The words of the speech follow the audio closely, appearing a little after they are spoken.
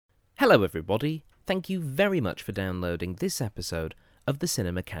Hello everybody, thank you very much for downloading this episode of the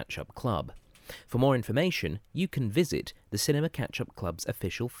Cinema Catch-Up Club. For more information, you can visit the Cinema Catch-Up Club's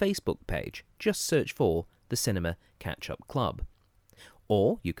official Facebook page. Just search for the Cinema Catch-Up Club.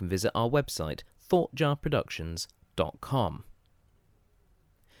 Or you can visit our website, thoughtjarproductions.com.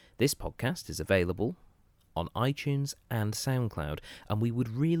 This podcast is available on iTunes and SoundCloud, and we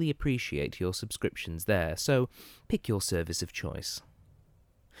would really appreciate your subscriptions there, so pick your service of choice.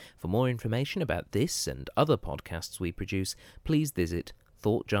 For more information about this and other podcasts we produce, please visit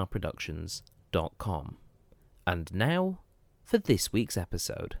thoughtjarproductions.com. And now, for this week's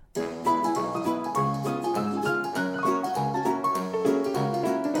episode.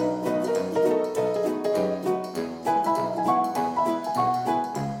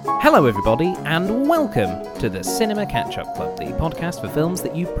 Hello everybody, and welcome to the Cinema Catch-Up Club, the podcast for films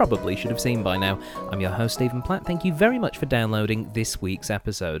that you probably should have seen by now. I'm your host, Stephen Platt. Thank you very much for downloading this week's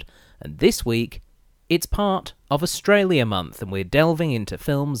episode. And this week, it's part of Australia Month, and we're delving into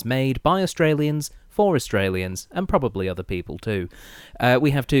films made by Australians, for Australians, and probably other people too.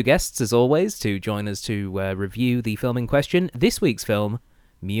 We have two guests, as always, to join us to review the film in question. This week's film,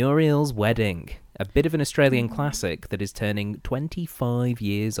 Muriel's Wedding. A bit of an Australian classic that is turning 25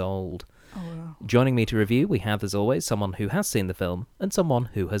 years old. Oh, wow. Joining me to review, we have, as always, someone who has seen the film and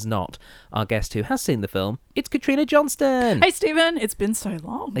someone who has not. Our guest who has seen the film, it's Katrina Johnston. Hey, Stephen. It's been so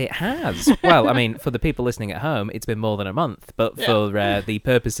long. It has. Well, I mean, for the people listening at home, it's been more than a month. But for the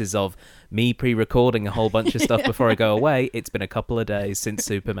purposes of me pre-recording a whole bunch of stuff before I go away, it's been a couple of days since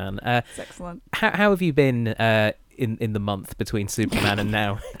Superman. That's excellent. How have you been in the month between Superman and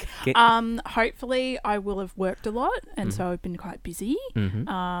now? Hopefully I will have worked a lot, and so I've been quite busy. Mm-hmm.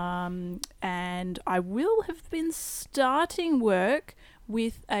 And I will have been starting work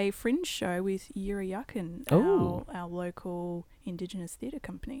with a fringe show with Yuri Yuckin, our local Indigenous theatre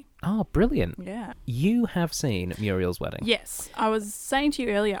company. Oh, brilliant. Yeah. You have seen Muriel's Wedding. Yes. I was saying to you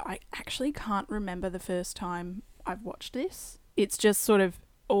earlier, I actually can't remember the first time I've watched this. It's just sort of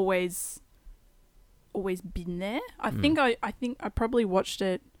always been there. I think I probably watched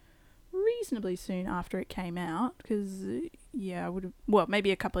it reasonably soon after it came out, because I would have, well, maybe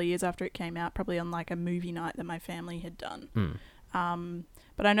a couple of years after it came out, probably on like a movie night that my family had done.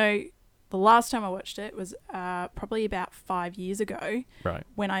 But I know the last time I watched it was probably about 5 years ago, right,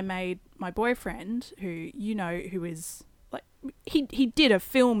 when I made my boyfriend, who who is like, he did a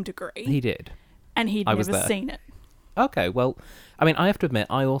film degree. He did, and he'd never seen it. Okay, well, I mean, I have to admit,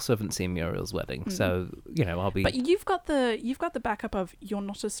 I also haven't seen Muriel's Wedding, so I'll be. But you've got the backup of you're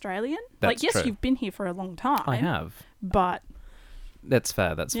not Australian. That's yes, true. You've been here for a long time. I have, but that's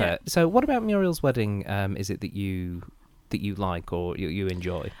fair. That's fair. So, what about Muriel's Wedding? Is it that you like or you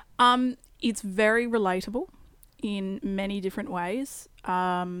enjoy? It's very relatable in many different ways.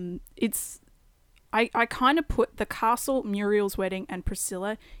 It's. I kind of put The Castle, Muriel's Wedding, and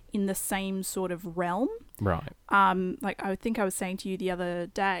Priscilla in the same sort of realm. Right. Like I think I was saying to you the other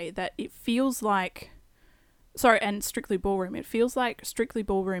day that it feels like, and Strictly Ballroom. It feels like Strictly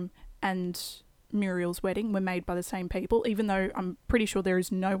Ballroom and Muriel's Wedding were made by the same people, even though I'm pretty sure there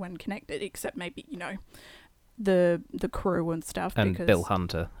is no one connected except maybe, the crew and stuff. And Bill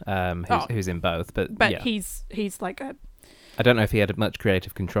Hunter, who's in both. But yeah. he's like a... I don't know if he had much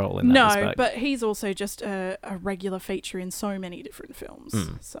creative control in that respect. No, but he's also just a regular feature in so many different films.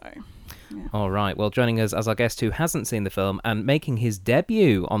 So, yeah. All right. Well, joining us as our guest who hasn't seen the film and making his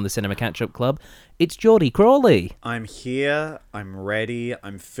debut on the Cinema Catch-Up Club, it's Geordie, Crawley. I'm here. I'm ready.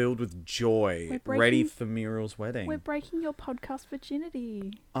 I'm filled with joy. Ready for Muriel's Wedding. We're breaking your podcast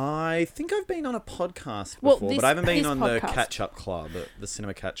virginity. I think I've been on a podcast before, but I haven't been on the Catch-Up Club, the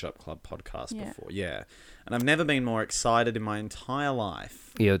Cinema Catch-Up Club podcast before. Yeah. And I've never been more excited in my entire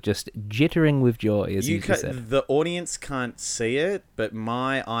life. You're just jittering with joy, as you said. The audience can't see it, but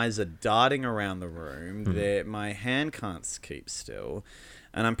my eyes are darting around the room. My hand can't keep still.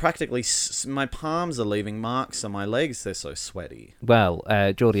 And I'm practically... my palms are leaving marks on my legs. They're so sweaty. Well,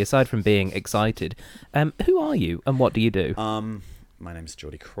 Geordie, aside from being excited, who are you and what do you do? My name's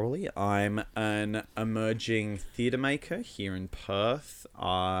Geordie Crawley. I'm an emerging theatre maker here in Perth.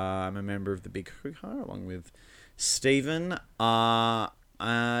 I'm a member of the Big Hoo-Ha along with Stephen. I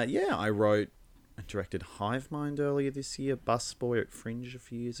wrote and directed Hive Mind earlier this year, Busboy at Fringe a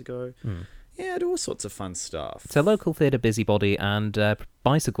few years ago. Yeah, I do all sorts of fun stuff. So local theatre busybody and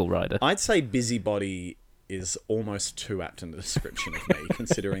bicycle rider. I'd say busybody is almost too apt in the description of me,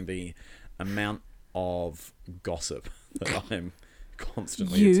 considering the amount of gossip that I'm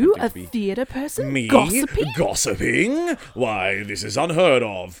constantly You, attempting a to be theatre person, me gossiping? Why, this is unheard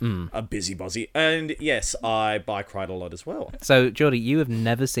of. A busybody. And yes, I cried a lot as well. So, Geordie, you have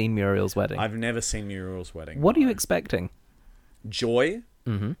never seen Muriel's Wedding. I've never seen Muriel's Wedding. What are you expecting? Joy.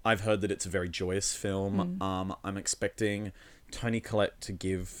 Mm-hmm. I've heard that it's a very joyous film. I'm expecting Toni Collette to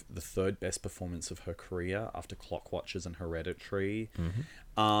give the third best performance of her career after Clockwatchers and Hereditary.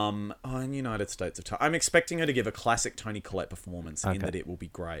 And United States of Time. I'm expecting her to give a classic Toni Collette performance in that it will be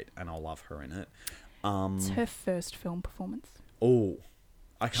great and I'll love her in it. It's her first film performance. Oh,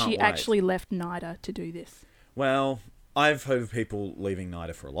 I can't wait. She actually left NIDA to do this. Well, I've heard of people leaving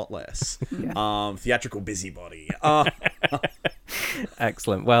NIDA for a lot less. Theatrical busybody.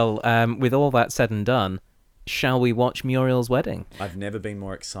 Excellent. Well, with all that said and done, shall we watch Muriel's Wedding? I've never been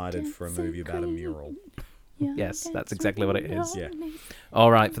more excited for a movie about a mural. Yes, that's exactly what it is. Yeah.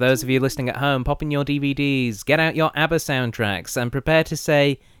 All right, for those of you listening at home, pop in your DVDs, get out your ABBA soundtracks, and prepare to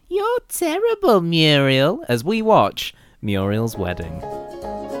say, "You're terrible, Muriel," as we watch Muriel's Wedding.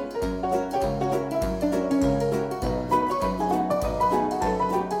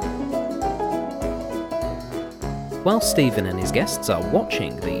 While Stephen and his guests are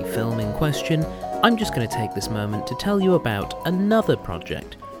watching the film in question, I'm just going to take this moment to tell you about another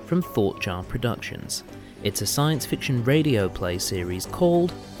project from Thoughtjar Productions. It's a science fiction radio play series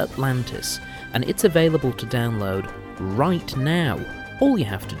called Atlantis, and it's available to download right now. All you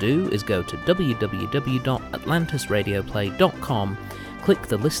have to do is go to www.atlantisradioplay.com, click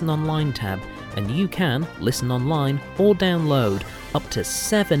the Listen Online tab, and you can listen online or download up to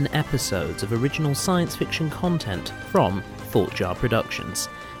 7 episodes of original science fiction content from Thoughtjar Productions.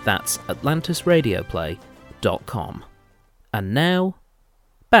 That's atlantisradioplay.com. And now,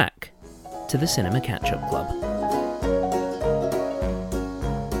 back to the Cinema Catch-Up Club.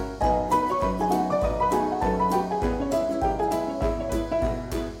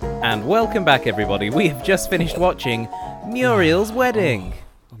 And welcome back, everybody. We have just finished watching Muriel's Wedding.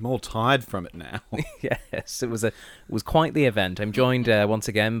 I'm all tired from it now. Yes, it was quite the event. I'm joined once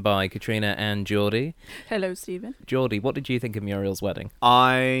again by Katrina and Geordie. Hello, Stephen. Geordie, what did you think of Muriel's Wedding?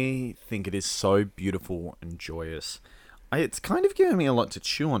 I think it is so beautiful and joyous. It's kind of giving me a lot to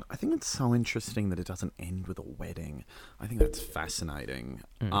chew on. I think it's so interesting that it doesn't end with a wedding. I think that's fascinating.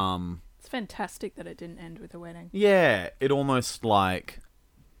 It's fantastic that it didn't end with a wedding. Yeah, it almost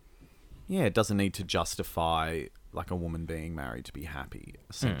it doesn't need to justify like a woman being married to be happy,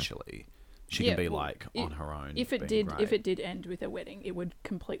 essentially. She can be on her own. If it did end with a wedding, it would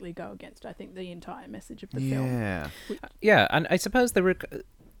completely go against, I think, the entire message of the film. Yeah, and I suppose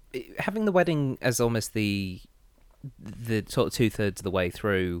having the wedding as almost the sort of 2/3 of the way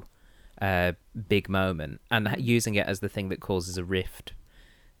through big moment, and using it as the thing that causes a rift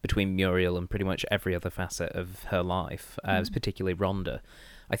between Muriel and pretty much every other facet of her life, particularly Rhonda.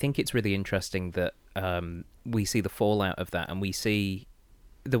 I think it's really interesting that we see the fallout of that, and we see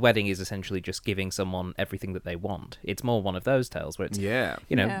the wedding is essentially just giving someone everything that they want. It's more one of those tales where it's,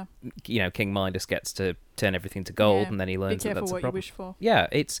 King Midas gets to turn everything to gold, and then he learns that that's a problem. Be careful what you wish for. Yeah,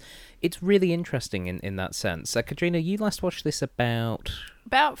 it's really interesting in that sense. Katrina, you last watched this about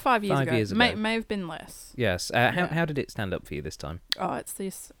 5 years ago. May have been less. Yes. How did it stand up for you this time? Oh, it's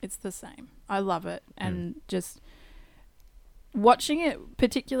the same. I love it, and just watching it,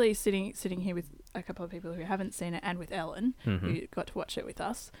 particularly sitting here with a couple of people who haven't seen it, and with Ellen, who got to watch it with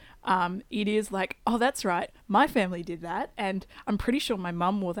us, it is like, oh, that's right, my family did that, and I'm pretty sure my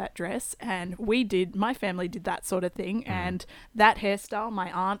mum wore that dress, and my family did that sort of thing, and that hairstyle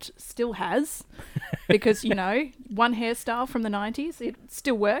my aunt still has, because, one hairstyle from the 90s, it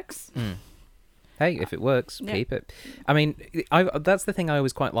still works. Hey, if it works, keep it. I mean, that's the thing I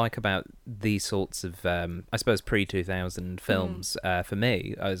always quite like about these sorts of, I suppose, pre-2000 films, for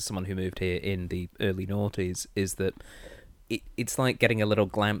me, as someone who moved here in the early noughties, is that it's like getting a little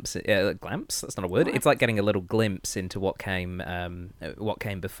glimpse. Glimpse? That's not a word. It's like getting a little glimpse into what came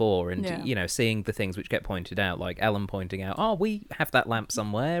before, and seeing the things which get pointed out, like Ellen pointing out, "Oh, we have that lamp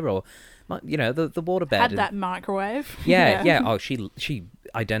somewhere," or the waterbed had that microwave. Yeah. Oh, she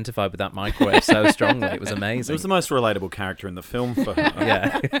identified with that microwave so strongly. It was amazing. It was the most relatable character in the film for her.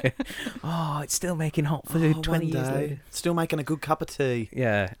 Yeah. Oh, it's still making hot food 20 years later. Still making a good cup of tea.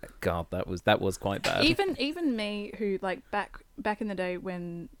 Yeah. God, that was quite bad. Even me, who back in the day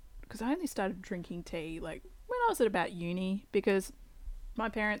because I only started drinking tea when I was at about uni, because my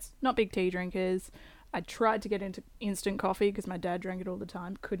parents not big tea drinkers. I tried to get into instant coffee because my dad drank it all the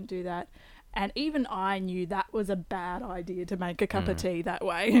time. Couldn't do that. And even I knew that was a bad idea to make a cup of tea that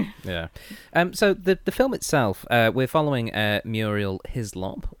way. Yeah. So the film itself, we're following Muriel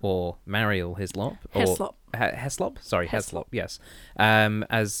Hislop, or Mariel Hislop. Heslop? Sorry, Heslop. Heslop, yes.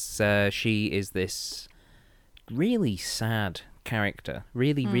 As she is this really sad character.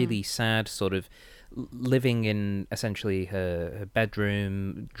 Really sad, sort of living in essentially her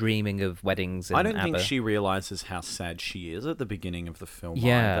bedroom, dreaming of weddings and I don't think ABBA. she realizes how sad she is at the beginning of the film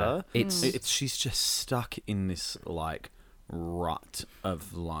Yeah, either. She's just stuck in this, like, rut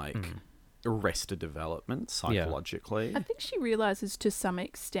of, like, arrested development psychologically. I think she realizes to some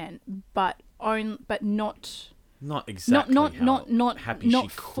extent, but not Not exactly not happy not she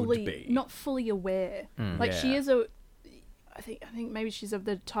fully, could be. not fully aware. Like she Yeah. is I think maybe she's of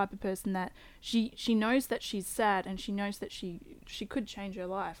the type of person that she knows that she's sad, and she knows that she could change her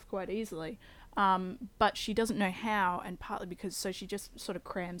life quite easily, but she doesn't know how, and partly because she just sort of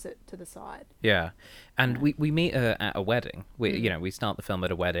crams it to the side. Yeah, and we meet her at a wedding. We start the film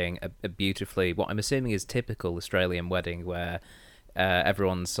at a wedding, a beautifully, what I'm assuming is typical Australian wedding, where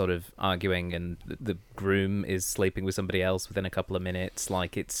everyone's sort of arguing and the groom is sleeping with somebody else within a couple of minutes.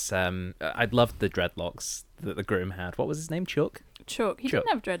 Like, it's I'd loved the dreadlocks that the groom had. What was his name? Chuck. He Chuck. didn't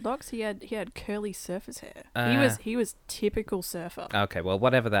have dreadlocks. He had curly surfer's hair. He was typical surfer. Okay, well,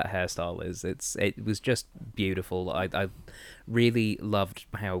 whatever that hairstyle is, it was just beautiful. I really loved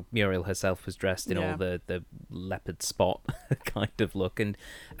how Muriel herself was dressed in all the leopard spot kind of look, and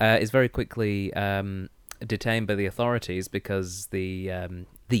is very quickly detained by the authorities because the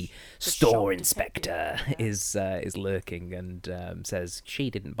store inspector is lurking and says she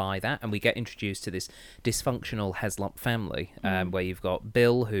didn't buy that, and we get introduced to this dysfunctional Heslop family where you've got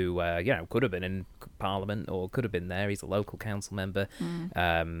Bill, who could have been in Parliament or could have been there. He's a local council member.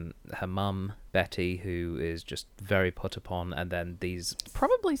 Her mum Betty, who is just very put upon, and then these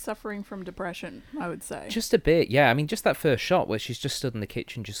probably suffering from depression, I would say. Just a bit, yeah. I mean, just that first shot where she's just stood in the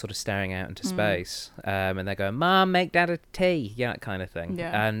kitchen, just sort of staring out into space, and they're going, "Mum, make Dad a tea," that kind of thing.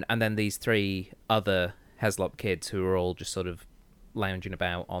 Yeah. And then these three other Heslop kids who are all just sort of lounging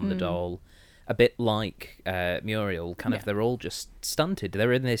about on the dole, a bit like Muriel. Kind of, they're all just stunted.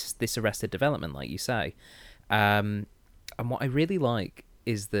 They're in this arrested development, like you say. And what I really like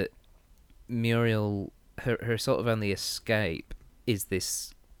is that Muriel, her sort of only escape is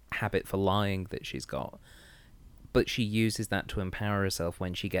this habit for lying that she's got, but she uses that to empower herself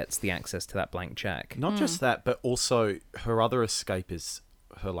when she gets the access to that blank check. Not just that, but also her other escape is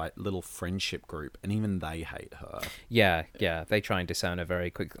her, like, little friendship group, and even they hate her. Yeah, they try and disown her very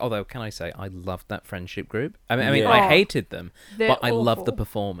quick. Although, can I say, I loved that friendship group. I mean, Yeah. I hated them, They're but I loved the awful.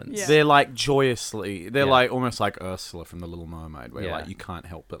 performance. Yeah. They're like joyously. They're Yeah. like almost like Ursula from The Little Mermaid, where Yeah. like you can't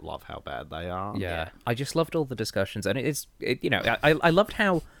help but love how bad they are. Yeah, I just loved all the discussions, and I loved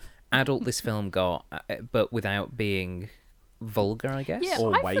how adult this film got, but without being vulgar, I guess. Yeah,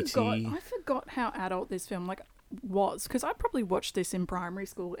 Or I weighty. forgot how adult this film was, because I probably watched this in primary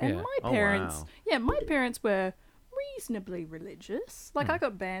school, and Yeah. my Oh, parents, wow. my parents were reasonably religious. Like, I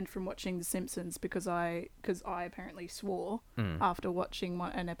got banned from watching The Simpsons because I apparently swore after watching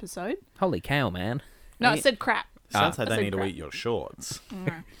an episode. Holy cow, man! No, I said crap. Sounds I like they said need to crap. eat your shorts.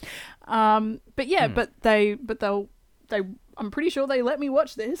 But yeah, but they'll I'm pretty sure they let me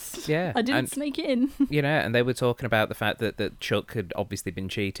watch this. Yeah, I didn't and- sneak in. And they were talking about the fact that Chuck had obviously been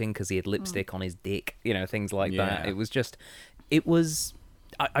cheating because he had lipstick on his dick, things like that. Yeah.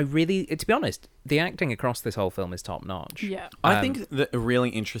 I really, to be honest, the acting across this whole film is top notch. Yeah. I think that a really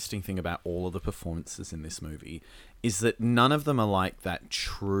interesting thing about all of the performances in this movie is that none of them are like that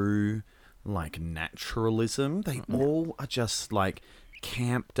true, like, naturalism. They all are just like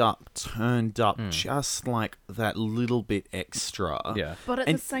camped up, turned up, just like that little bit extra. Yeah. But at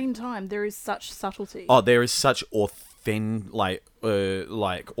the same time, there is such subtlety. Oh, there is such authenticity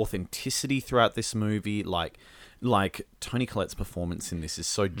throughout this movie. Like Toni Collette's performance in this is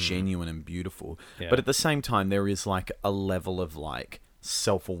so genuine and beautiful. Yeah. But at the same time, there is like a level of like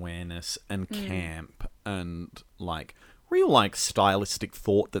self-awareness and camp and like real like stylistic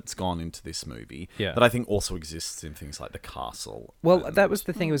thought that's gone into this movie that I think also exists in things like The Castle. Well, that was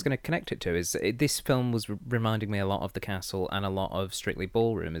the thing I was going to connect it to. This film was reminding me a lot of The Castle and a lot of Strictly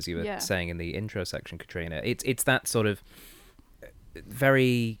Ballroom, as you were saying in the intro section, Katrina. It's that sort of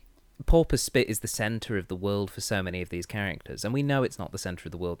very... Pauper's Spit is the centre of the world for so many of these characters, and we know it's not the centre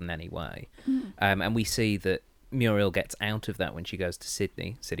of the world in any way. And we see that Muriel gets out of that when she goes to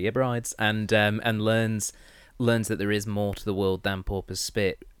Sydney, City of Brides, and learns that there is more to the world than Pauper's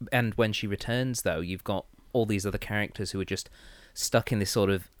Spit. And when she returns, though, you've got all these other characters who are just stuck in this sort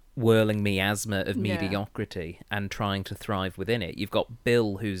of whirling miasma of mediocrity and trying to thrive within it. You've got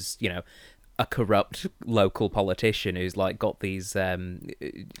Bill, who's, a corrupt local politician who's like got these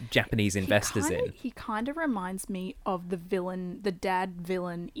Japanese investors in. He kind of reminds me of the dad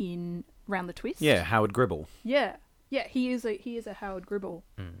villain in round the twist. Yeah, Howard Gribble. Yeah. Yeah, he is a Howard Gribble.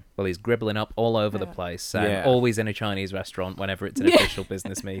 Well, he's gribbling up all over the place, and Yeah. always in a Chinese restaurant whenever it's an official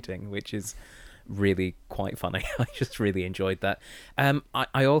business meeting, which is really quite funny. I just really enjoyed that.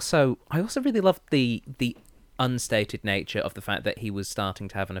 I also really loved the unstated nature of the fact that he was starting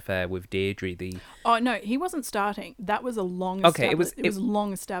to have an affair with Deirdre. Oh no, he wasn't starting. That was a long. Okay, it it was was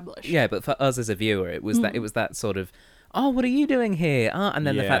long established. Yeah, but for us as a viewer, it was that sort of, oh, what are you doing here? And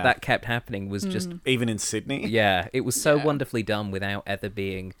then the fact that kept happening was just, Even in Sydney? yeah, it was so wonderfully done without ever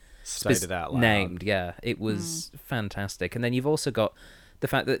being Stated out loud. named. Yeah, it was fantastic. And then you've also got the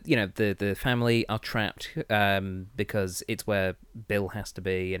fact that, you know, the family are trapped because it's where Bill has to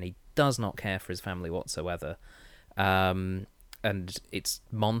be, and he does not care for his family whatsoever. And it's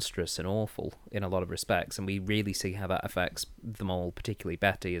monstrous and awful in a lot of respects, and we really see how that affects them all, particularly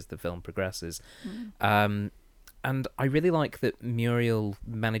Betty, as the film progresses. And I really like that Muriel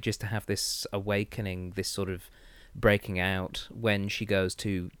manages to have this awakening, this sort of breaking out when she goes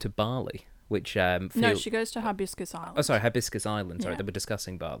to Bali, which No, she goes to Hibiscus Island. Oh, sorry, Hibiscus Island. Sorry, Yeah. they were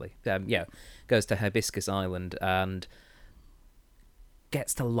discussing Bali. Goes to Hibiscus Island and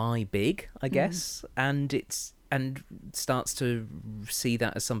gets to lie big, I guess, and starts to see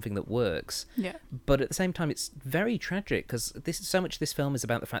that as something that works. Yeah. But at the same time, it's very tragic because so much of this film is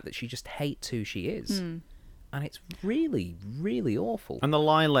about the fact that she just hates who she is. And it's really, really awful. And the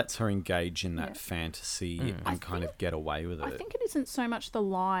lie lets her engage in that Yeah. fantasy and kind of get away with it. I think it isn't so much the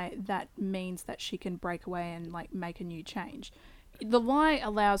lie that means that she can break away and like make a new change. The lie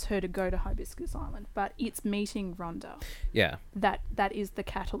allows her to go to Hibiscus Island, but it's meeting Rhonda Yeah. that is the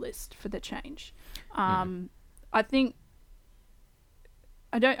catalyst for the change. I think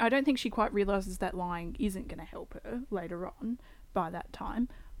I don't think she quite realizes that lying isn't going to help her later on by that time.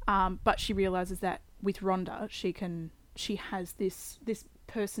 But she realizes that with Rhonda, she has this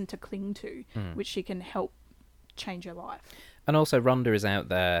person to cling to, which she can help change her life. And also, Rhonda is out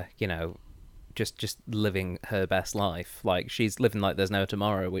there, you know, just living her best life. Like, she's living like there's no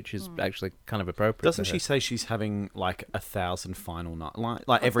tomorrow, which is actually kind of appropriate. Doesn't for she her. say she's having like 1,000 final nights?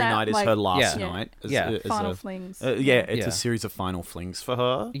 Like every that, night is like- her last Yeah. night. Final flings. It's Yeah. a series of final flings for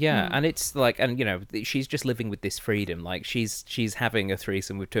her. Yeah, and it's like, and you know, she's just living with this freedom. Like, she's having a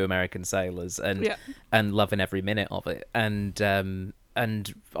threesome with 2 American sailors and loving every minute of it. And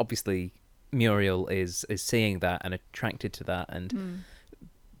obviously Muriel is seeing that and attracted to that, and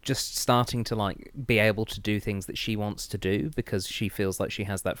just starting to like be able to do things that she wants to do because she feels like she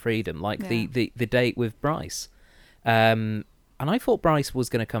has that freedom. Like the date with Bryce. And I thought Bryce was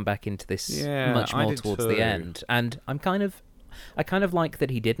going to come back into this much I more did towards too. the end, and I kind of like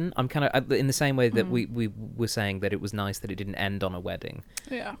that he didn't. I'm kind of in the same way that we were saying that it was nice that it didn't end on a wedding.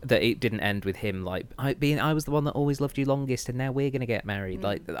 Yeah. That it didn't end with him like I was the one that always loved you longest, and now we're going to get married.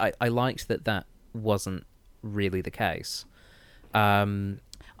 Like I liked that wasn't really the case.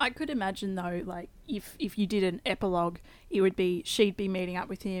 I could imagine though, like if you did an epilogue, it would be she'd be meeting up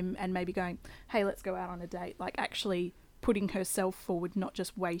with him and maybe going, "Hey, let's go out on a date." Like actually putting herself forward, not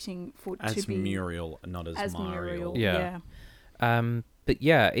just waiting for As to be Muriel, not as Muriel. Yeah. But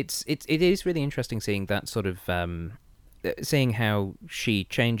yeah, it is really interesting seeing that sort of seeing how she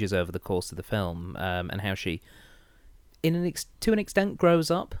changes over the course of the film, and how she, to an extent,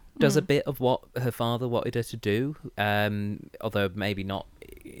 grows up, does a bit of what her father wanted her to do, although maybe not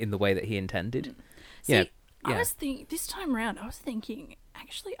in the way that he intended. See, I was this time around, I was thinking,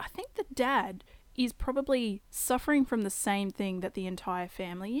 actually, I think the dad is probably suffering from the same thing that the entire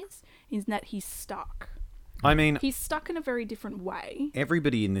family is that he's stuck. I mean, He's stuck in a very different way.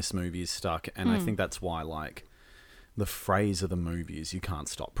 everybody in this movie is stuck, and I think that's why, like, the phrase of the movie is "you can't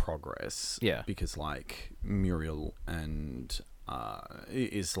stop progress." Yeah. Because like Muriel and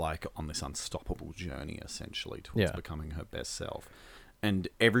is like on this unstoppable journey essentially towards becoming her best self, and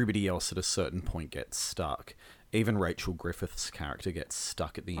everybody else at a certain point gets stuck. Even Rachel Griffith's character gets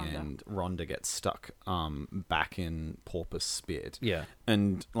stuck at the end. Rhonda gets stuck back in Porpoise Spit. Yeah.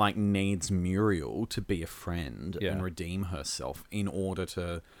 And like needs Muriel to be a friend Yeah. and redeem herself in order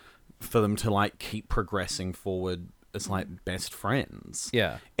for them to like keep progressing forward as like best friends.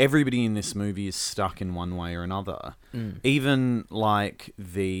 Yeah. Everybody in this movie is stuck in one way or another. Even like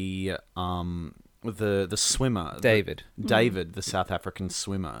the swimmer, David, the South African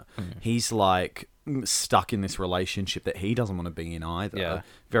swimmer, he's like stuck in this relationship that he doesn't want to be in either. Yeah.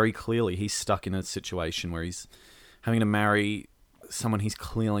 Very clearly, he's stuck in a situation where he's having to marry someone he's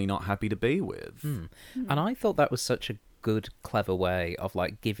clearly not happy to be with. And I thought that was such a good, clever way of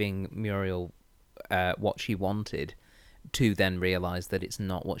like giving Muriel what she wanted, to then realise that it's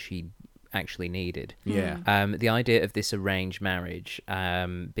not what she actually needed. Yeah. The idea of this arranged marriage,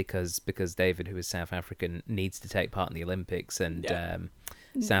 because David, who is South African, needs to take part in the Olympics, and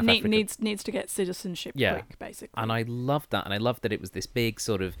South Africa needs to get citizenship quick, basically. And I loved that, and I loved that it was this big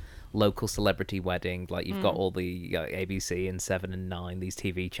sort of local celebrity wedding. Like, you've got all the ABC and 7 and 9, these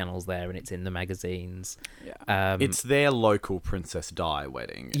TV channels there, and it's in the magazines. Yeah. It's their local Princess Di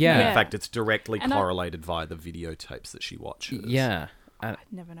wedding. Yeah. In fact, it's directly correlated via the videotapes that she watches. Yeah. I'd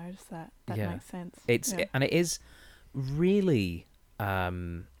never noticed that. That makes sense. And it is really, I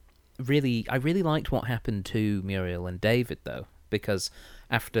really liked what happened to Muriel and David, though, because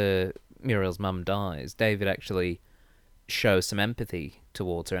after Muriel's mum dies, David actually shows some empathy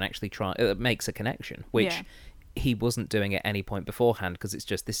towards her and actually makes a connection, which he wasn't doing at any point beforehand, because it's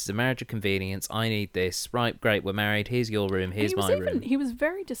just, this is a marriage of convenience. I need this. Right, great, we're married. Here's your room. Here's my room. He was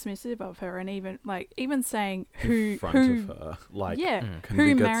very dismissive of her, and even saying who In front of her. Like,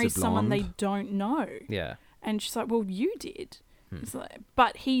 who marries someone they don't know. Yeah. And she's like, well, you did. It's like,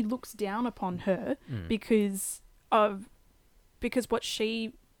 but he looks down upon her because what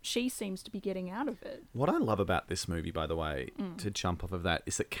she seems to be getting out of it. What I love about this movie, by the way, to jump off of that,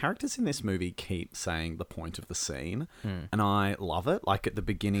 is that characters in this movie keep saying the point of the scene, and I love it. Like, at the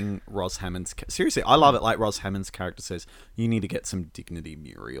beginning, Ros Hammond's... Seriously, I love it. Like, Ros Hammond's character says, you need to get some dignity,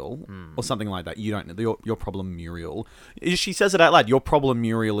 Muriel, or something like that. You don't... Your problem, Muriel... She says it out loud. Your problem,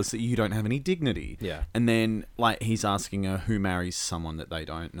 Muriel, is that you don't have any dignity. Yeah. And then, like, he's asking her who marries someone that they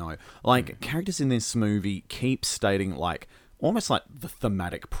don't know. Like, characters in this movie keep stating, like... almost like the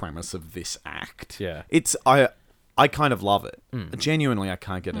thematic premise of this act. Yeah. It's... I kind of love it. Genuinely, I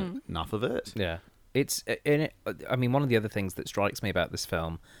can't get enough of it. Yeah. It's... I mean, one of the other things that strikes me about this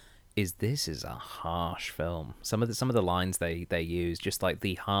film is this is a harsh film. Some of the lines they use, just like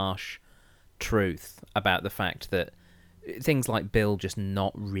the harsh truth about the fact that things like Bill just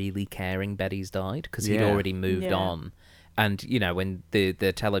not really caring Betty's died because he'd already moved on. And, you know, when the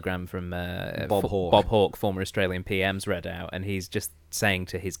telegram from Bob Hawke, former Australian PM's read out, and he's just saying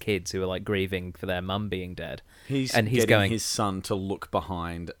to his kids who are, like, grieving for their mum being dead. He's getting his son to look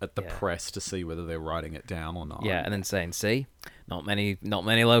behind at the press to see whether they're writing it down or not. Yeah, and then saying, see, not many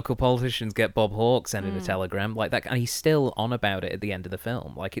local politicians get Bob Hawke sending a telegram like that. And he's still on about it at the end of the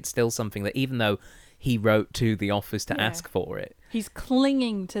film. Like, it's still something that, even though he wrote to the office to ask for it, he's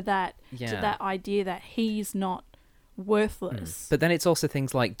clinging to that idea that he's not worthless. But then it's also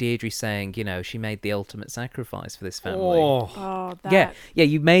things like Deirdre saying, you know, she made the ultimate sacrifice for this family. Oh, that. Yeah,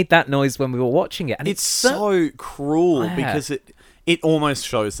 you made that noise when we were watching it, and it's so cruel because it almost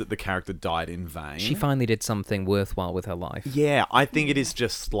shows that the character died in vain. She finally did something worthwhile with her life. Yeah, I think it is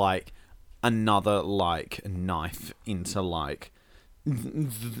just like another like knife into like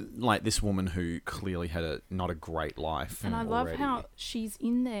this woman who clearly had not a great life. And I love how she's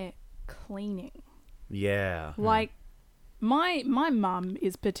in there cleaning. Yeah. Like, my mum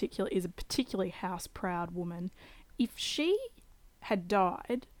is a particularly house proud woman. If she had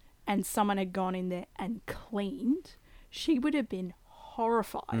died and someone had gone in there and cleaned, she would have been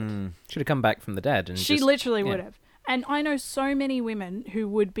horrified. Should have come back from the dead, and she literally would have. And I know so many women who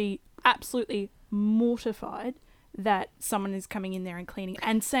would be absolutely mortified that someone is coming in there and cleaning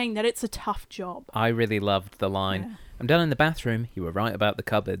and saying that it's a tough job. I really loved the line, I'm done in the bathroom, you were right about the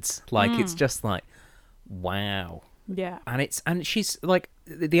cupboards. Like, it's just like, wow. Yeah. And she's like,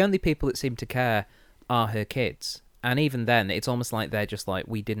 the only people that seem to care are her kids. And even then, it's almost like they're just like,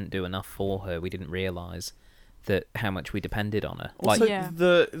 we didn't do enough for her. We didn't realise that how much we depended on her. Also,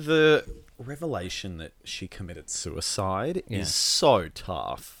 the revelation that she committed suicide is so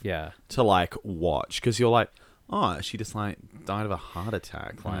tough. Yeah. To like watch, because you're like, oh, she just like died of a heart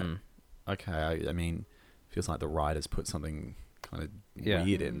attack. Like, okay, I mean, feels like the writers put something kind of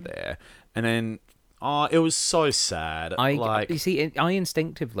weird in there, and then it was so sad. You see, I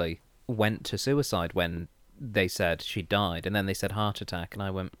instinctively went to suicide when they said she died, and then they said heart attack, and I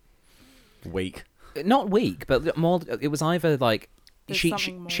went weak. Not weak, but more. It was either like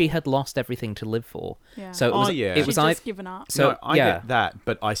There's she had lost everything to live for. Yeah. So it was She'd just given up. So no, I get that,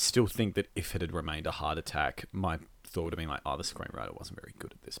 but I still think that if it had remained a heart attack, my thought would have been like, the screenwriter wasn't very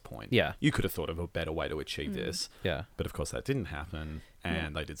good at this point. Yeah. You could have thought of a better way to achieve this. Yeah. But of course that didn't happen,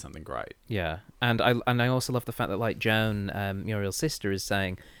 and they did something great. Yeah. And I also love the fact that, like, Joan, Muriel's sister, is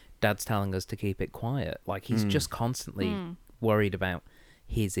saying, Dad's telling us to keep it quiet. Like, he's just constantly worried about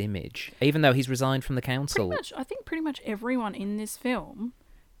his image, even though he's resigned from the council. I think pretty much everyone in this film,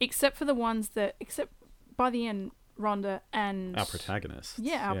 except for the ones except by the end, Rhonda and our protagonists.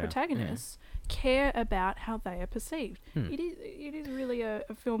 Yeah, our protagonists care about how they are perceived. It is really a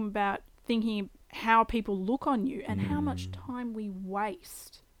film about thinking how people look on you and how much time we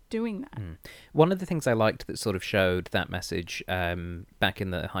waste doing that. One of the things I liked that sort of showed that message back in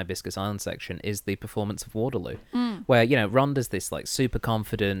the Hibiscus Island section is the performance of Waterloo, where, you know, Rhonda's this like super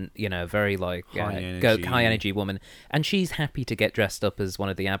confident, you know, very like high energy woman, and she's happy to get dressed up as one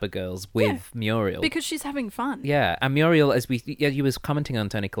of the ABBA girls with Muriel Because she's having fun. Yeah, and Muriel, as you was commenting on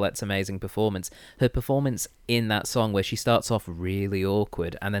Toni Collette's amazing performance, her performance in that song where she starts off really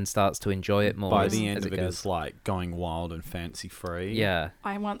awkward and then starts to enjoy it more. By as, the end as of it it goes. is like going wild and fancy free. Yeah.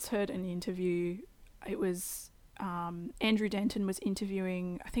 I once heard an interview. It was Andrew Denton was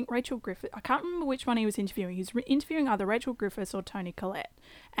interviewing, I think, Rachel Griffith. I can't remember which one he was interviewing. He was interviewing either Rachel Griffiths or Toni Collette,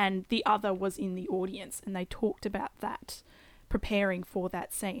 and the other was in the audience, and they talked about that, preparing for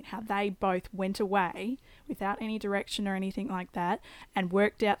that scene, how they both went away without any direction or anything like that and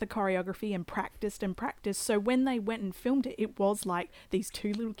worked out the choreography and practiced. So when they went and filmed it, it was like these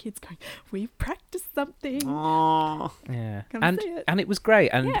two little kids going, we've practiced something. Aww. Yeah. Come see it. And it was great.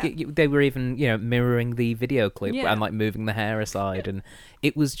 And they were even, you know, mirroring the video clip and like moving the hair aside. And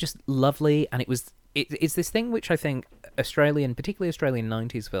it was just lovely. And it's this thing which I think particularly Australian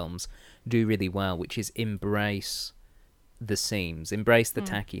 90s films do really well, which is embrace the seams, embrace the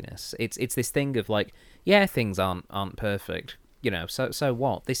tackiness. It's this thing of like, yeah, things aren't perfect, you know, so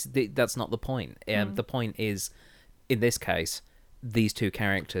what? That's not the point. The point is, in this case, these two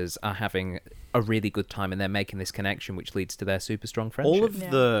characters are having a really good time and they're making this connection which leads to their super strong friendship. All of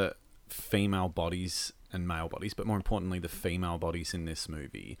the female bodies and male bodies, but more importantly the female bodies in this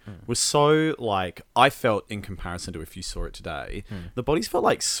movie was so, like, I felt in comparison to if you saw it today, the bodies felt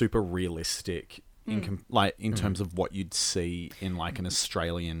like super realistic in terms of what you'd see in like an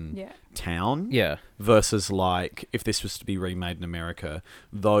Australian town, versus like if this was to be remade in America,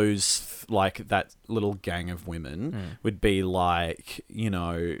 those like that little gang of women would be like, you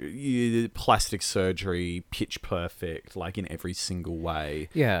know, plastic surgery, pitch perfect, like in every single way.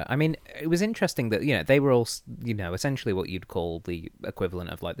 Yeah, I mean, it was interesting that, you know, they were all, you know, essentially what you'd call the equivalent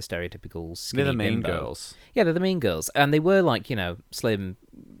of like the stereotypical skinny They're the mean bimbo. girls. Yeah, they're the mean girls, and they were like, you know, slim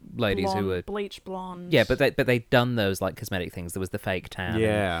ladies blonde, who were bleach blonde. Yeah, but they'd done those like cosmetic things. There was the fake tan,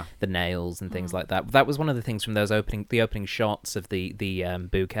 and the nails and things like that. That was one of the things from those opening shots of the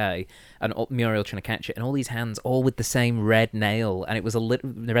bouquet, and Muriel trying to catch it, and all these hands all with the same red nail, and it was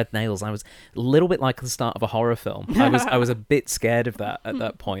the red nails. I was a little bit like the start of a horror film. I was a bit scared of that at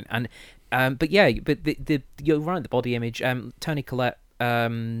that point, and but you're right. The body image. Toni Collette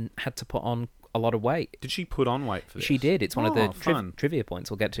had to put on a lot of weight. Did she put on weight for this? She did. It's one of the fun. trivia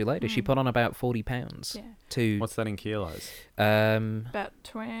points we'll get to later. She put on about 40 pounds. Yeah. What's that in kilos? About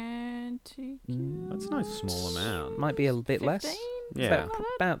 20 kilos. That's no small amount. Might be a bit 15? less. Yeah.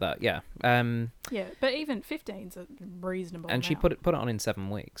 About that, yeah. Yeah, but even 15's a reasonable and amount. she put it on in 7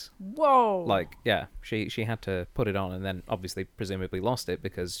 weeks. Whoa! Like, yeah, she had to put it on and then obviously presumably lost it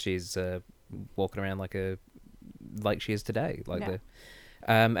because she's walking around like she is today.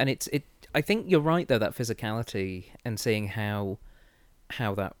 And it. I think you're right though, that physicality and seeing how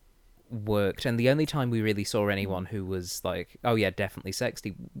that worked, and the only time we really saw anyone who was like, oh yeah, definitely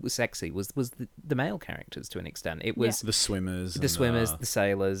sexy was the male characters to an extent. It was the swimmers, the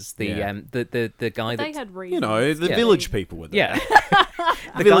sailors, the guy they that had reasons. You know, the village people were there. yeah.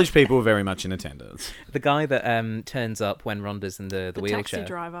 The village people were very much in attendance. The guy that turns up when Rhonda's in the wheelchair. Taxi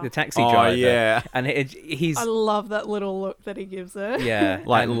driver. The taxi driver. Yeah. And he's... I love that little look that he gives her. Yeah.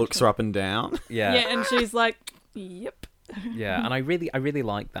 Like, looks her up and down. Yeah. Yeah, and she's like, yep. Yeah, and I really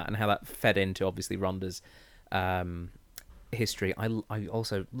like that and how that fed into, obviously, Rhonda's history. I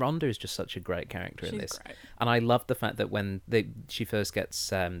also... Rhonda is just such a great character in this. Great. And I love the fact that when she first gets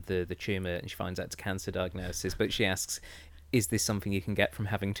the tumour and she finds out it's a cancer diagnosis, but she asks... Is this something you can get from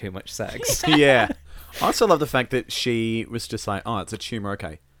having too much sex? Yeah. I also love the fact that she was just like, oh, it's a tumour,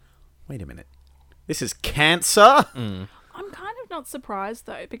 okay. Wait a minute. This is cancer? I'm kind of not surprised,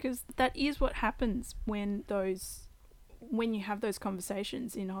 though, because that is what happens when you have those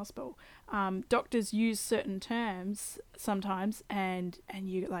conversations in hospital. Doctors use certain terms sometimes, and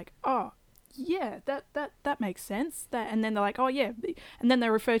you're like, oh, yeah, that makes sense. And then they're like, oh, yeah. And then they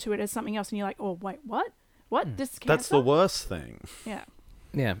refer to it as something else, and you're like, oh, wait, what? What? This is cancer? That's the worst thing. Yeah.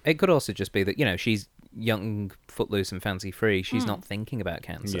 Yeah. It could also just be that, you know, she's young, footloose and fancy free. She's not thinking about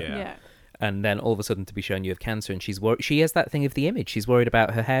cancer. Yeah. And then all of a sudden to be shown you have cancer and she's worried. She has that thing of the image. She's worried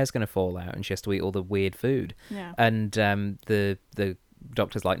about her hair's going to fall out and she has to eat all the weird food. Yeah. And the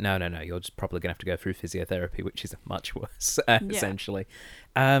doctor's like, no, you're just probably going to have to go through physiotherapy, which is much worse, essentially.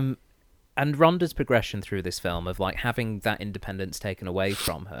 And Rhonda's progression through this film of like having that independence taken away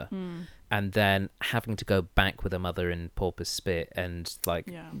from her, and then having to go back with her mother in Pauper's Spit, and like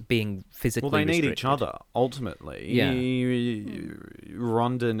being physically Well, they need restricted. each other ultimately. Yeah.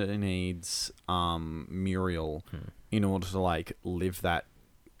 Rhonda needs Muriel in order to like live that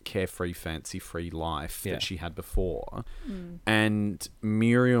carefree, fancy-free life that she had before, and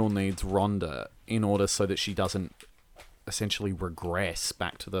Muriel needs Rhonda in order so that she doesn't essentially regress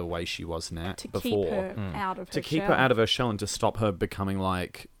back to the way she was before. Keep her out of her to keep shell. her out of her shell and to stop her becoming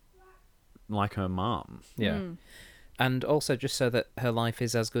like her mum. Yeah. And also just so that her life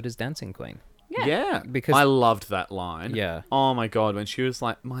is as good as Dancing Queen. Yeah, Because I loved that line. Yeah. Oh my God, when she was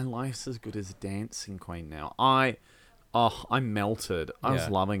like, "My life's as good as Dancing Queen now," I melted. I was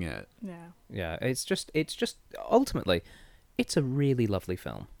loving it. Yeah, it's just ultimately, it's a really lovely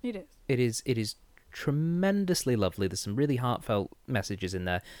film. It is. It is tremendously lovely. There's some really heartfelt messages in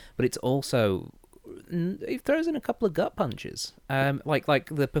there, but it's also it throws in a couple of gut punches. Like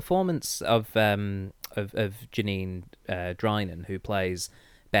the performance of Janine Drynan, who plays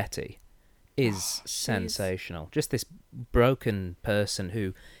Betty, is sensational. Just this broken person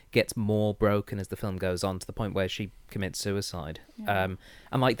who gets more broken as the film goes on, to the point where she commits suicide. And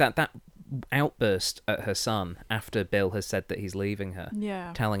like that outburst at her son after Bill has said that he's leaving her,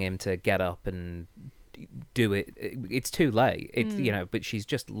 telling him to get up and do it. It's too late. It's but she's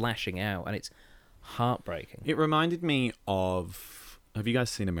just lashing out, and it's heartbreaking. It reminded me of. Have you guys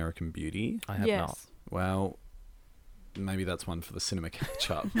seen American Beauty? I have not. Well, maybe that's one for the cinema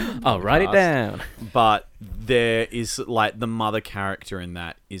catch-up. I'll write it down. But there is like the mother character in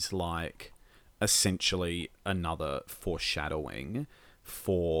that is like essentially another foreshadowing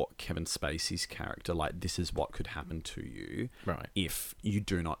for Kevin Spacey's character. Like, this is what could happen to you if you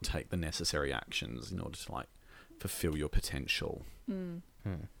do not take the necessary actions in order to like fulfill your potential.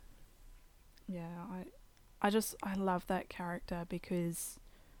 Yeah, I love that character because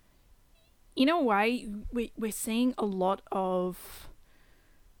in a way we're seeing a lot of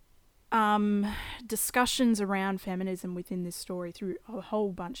discussions around feminism within this story through a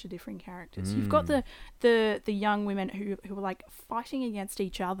whole bunch of different characters. You've got the young women who are like fighting against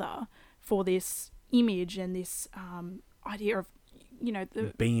each other for this image and this idea of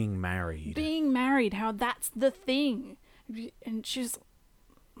being married, how that's the thing. And she's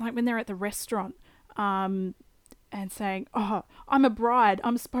like, when they're at the restaurant and saying, "Oh, I'm a bride.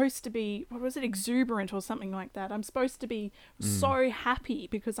 I'm supposed to be," what was it, exuberant or something like that. "I'm supposed to be so happy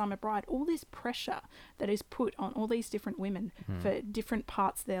because I'm a bride." All this pressure that is put on all these different women for different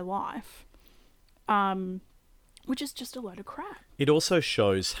parts of their life, which is just a load of crap. It also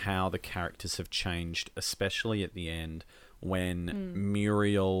shows how the characters have changed, especially at the end when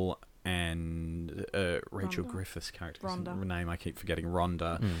Muriel and Rachel Griffith's character, name I keep forgetting,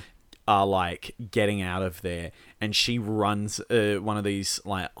 Rhonda, are like getting out of there, and she runs. One of these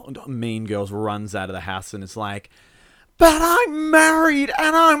like mean girls runs out of the house and is like, "But I'm married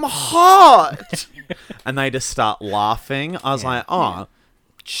and I'm hot," and they just start laughing. I was like, "Oh,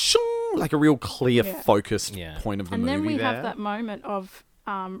 like a real clear, focused point of the movie." And then we there. have that moment of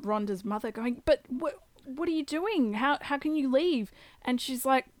Rhonda's mother going, "But what are you doing? How can you leave?" And she's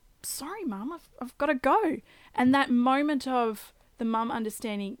like, "Sorry, Mum, I've got to go." And that moment of the mum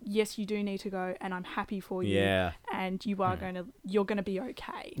understanding, yes, you do need to go, and I'm happy for you, and you are you're going to be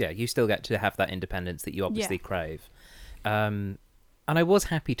okay. Yeah, you still get to have that independence that you obviously crave. And I was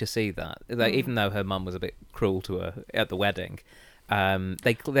happy to see that. Like, even though her mum was a bit cruel to her at the wedding,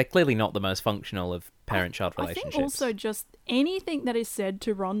 they're clearly not the most functional of parent-child relationships. I think also just anything that is said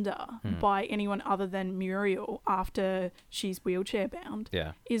to Rhonda by anyone other than Muriel after she's wheelchair-bound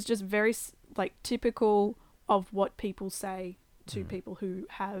is just very like typical of what people say to people who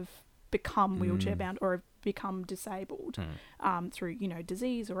have become wheelchair bound or have become disabled through,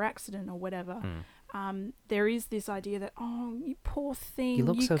 disease or accident or whatever. There is this idea that, "Oh, you poor thing. You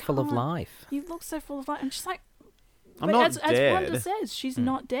look so full of life. You look so full of life." And she's like, "I'm not as dead." Rhonda says, she's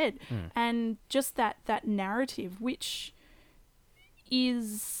not dead. And just that narrative, which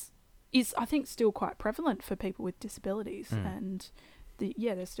is I think still quite prevalent for people with disabilities, and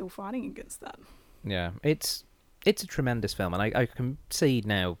they're still fighting against that. Yeah, it's a tremendous film, and I can see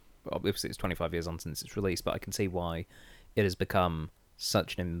now, obviously it's 25 years on since its release, but I can see why it has become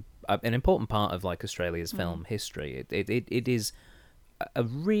such an important part of like Australia's film history. It is a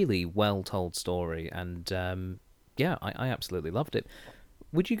really well told story, and I absolutely loved it.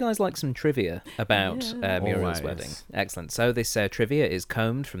 Would you guys like some trivia about Muriel's wedding? Excellent. So this trivia is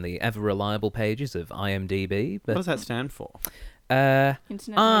combed from the ever reliable pages of IMDb. But what does that stand for? Internet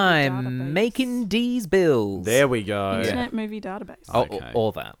Movie I'm Database. making D's bills. There we go. Internet Movie Database. Oh, Okay.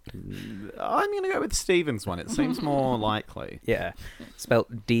 or that. I'm going to go with Stephen's one. It seems more likely. Yeah.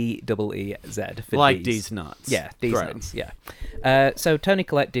 Spelt D-E-E-Z for Like D's. D's nuts. Yeah, D's Great. nuts, yeah. So Toni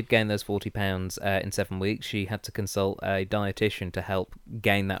Collette did gain those 40 pounds in 7 weeks. She had to consult a dietitian to help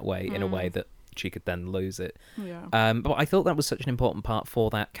gain that weight in a way that she could then lose it. Yeah. But I thought that was such an important part for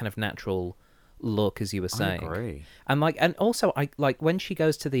that kind of natural look, as you were saying. I agree. And also I like when she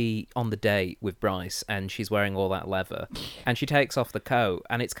goes to on the date with Bryce and she's wearing all that leather and she takes off the coat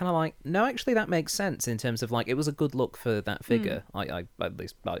and it's kind of like, no, actually that makes sense in terms of like it was a good look for that figure. I at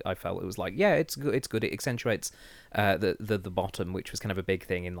least I felt it was like, yeah, it's good. It accentuates the bottom, which was kind of a big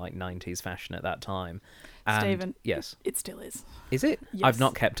thing in like 90s fashion at that time. And, Stephen. yes. It still is. Is it? Yes. I've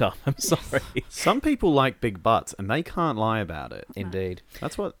not kept up. I'm sorry. Some people like big butts, and they can't lie about it. Indeed.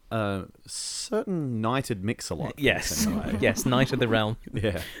 That's what certain knighted Mix-a-Lot thinks Yes. anyway. Yes, Knight of the Realm.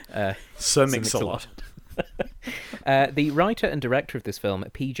 Yeah. Uh, Sir Sir Mix-a-Lot. The writer and director of this film,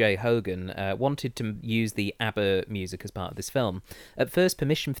 P.J. Hogan, wanted to use the ABBA music as part of this film. At first,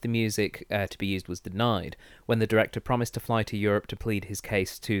 permission for the music to be used was denied. When the director promised to fly to Europe to plead his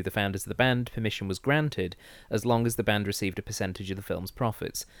case to the founders of the band, permission was granted, as long as the band received a percentage of the film's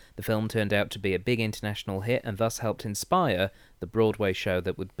profits. The film turned out to be a big international hit and thus helped inspire the Broadway show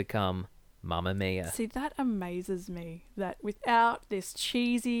that would become Mamma Mia. See, that amazes me that without this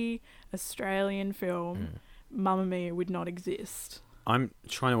cheesy Australian film, Mamma Mia would not exist. I'm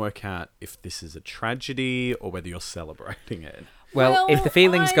trying to work out if this is a tragedy or whether you're celebrating it. Well, if the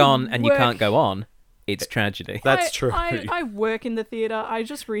feeling's I gone and you work- can't go on, it's tragedy. That's true. I work in the theatre. I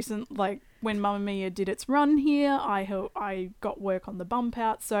just when Mamma Mia did its run here, I got work on the bump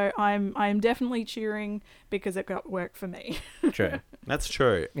out, so I'm definitely cheering because it got work for me. True. That's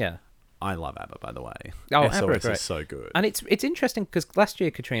true. Yeah. I love ABBA, by the way. Oh, SOS ABBA, great. is so good. And it's interesting because last year,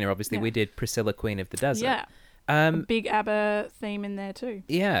 Katrina, obviously, we did Priscilla, Queen of the Desert. Yeah, a big ABBA theme in there too.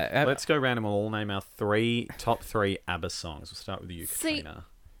 Yeah. Let's go round and we'll all name our top three ABBA songs. We'll start with you, Katrina.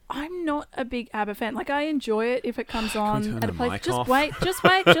 I'm not a big ABBA fan. Like, I enjoy it if it comes we on turn at a the place. mic Just off? wait.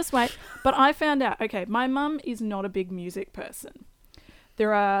 But I found out, okay, my mum is not a big music person.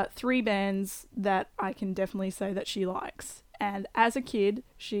 There are 3 bands that I can definitely say that she likes. And as a kid,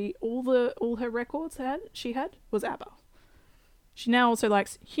 all her records she had was ABBA. She now also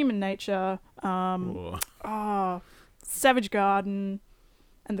likes Human Nature, Savage Garden,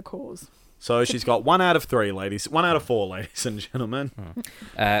 and The Cause. So she's got 1 out of 3, ladies. 1 out of 4, ladies and gentlemen.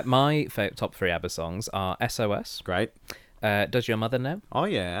 My top 3 ABBA songs are SOS. Great. Does Your Mother Know? Oh,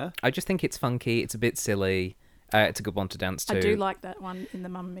 yeah. I just think it's funky. It's a bit silly. It's a good one to dance to. I do like that one in the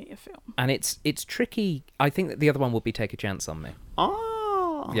Mamma Mia film. And it's tricky. I think that the other one will be Take a Chance on Me.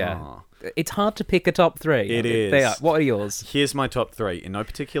 Oh. Yeah. It's hard to pick a top 3. It is. They are. What are yours? Here's my top 3. In no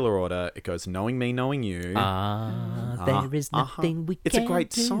particular order, it goes Knowing Me, Knowing You. There is nothing we It's a can't great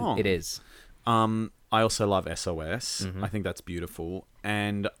do. song. It is. I also love SOS. I think that's beautiful.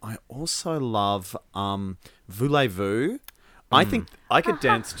 And I also love Voulez-Vous. I think I could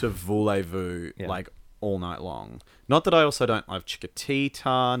dance to Voulez-Vous like all night long. Not that I also don't love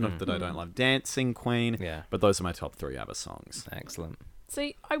Chiquitita, not that I don't love Dancing Queen, but those are my top 3 ABBA songs. Excellent.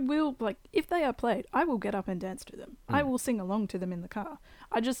 See, I will, if they are played, I will get up and dance to them. I will sing along to them in the car.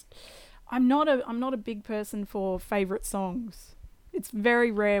 I'm not a big person for favourite songs. It's very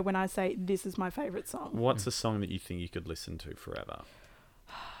rare when I say, this is my favourite song. What's a song that you think you could listen to forever?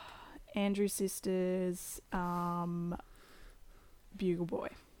 Andrew Sisters, Bugle Boy.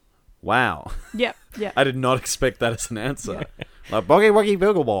 Wow. Yep. I did not expect that as an answer. Like Boogie Woogie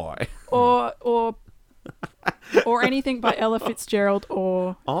Boogle Boy. Or anything by Ella Fitzgerald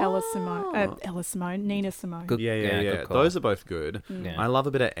or Nina Simone. Good, Yeah. good call. Those are both good. Yeah. I love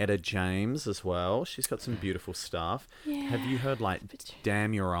a bit of Etta James as well. She's got some beautiful stuff. Yeah. Have you heard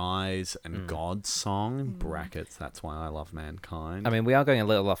Damn Your Eyes and God's Song? Brackets, that's why I love mankind. I mean, we are going a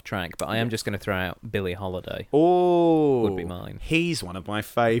little off track, but I am just going to throw out Billie Holiday. Oh, Would be mine. He's one of my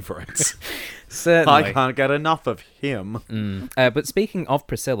favourites. Certainly. I can't get enough of him. But speaking of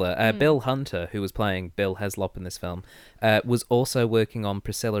Priscilla, Bill Hunter, who was playing Bill Heslop in this film, was also working on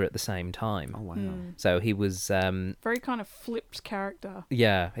Priscilla at the same time. Oh wow. So he was very kind of flipped character.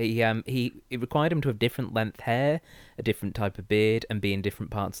 yeah, it required him to have different length hair, a different type of beard, and be in different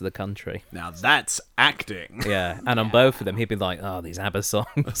parts of the country. Now that's acting. Yeah, and on both of them he'd be like, oh, these ABBA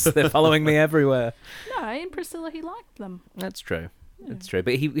songs, they're following me everywhere. No, in Priscilla he liked them. That's true. That's true.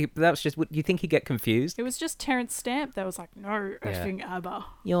 But he that was just, you think he'd get confused? It was just Terence Stamp that was like, no, effing ABBA.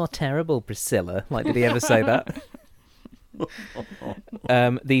 You're terrible, Priscilla. Like, did he ever say that?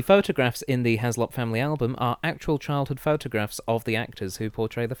 The photographs in the Haslop family album are actual childhood photographs of the actors who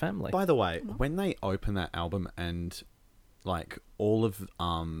portray the family. By the way, when they open that album and like all of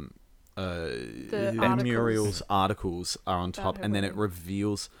articles. Muriel's articles are on top, her and then it wedding.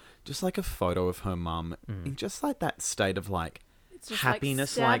 reveals just like a photo of her mum in just like that state of like It's just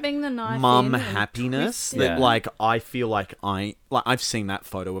happiness, like stabbing the knife mum in and happiness twisting that it. like I feel like I've seen that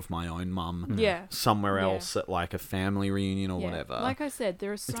photo of my own mum Yeah. somewhere Yeah. else at like a family reunion or Yeah. whatever. Like I said,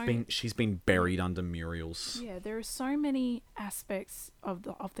 there are She's been buried under Muriel's. Yeah, there are so many aspects of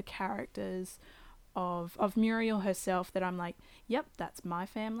the characters of Muriel herself that I'm like, yep, that's my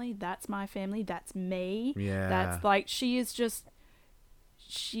family, that's me. Yeah. That's like she is just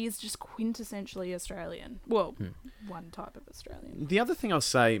quintessentially Australian. Well, one type of Australian. The other thing I'll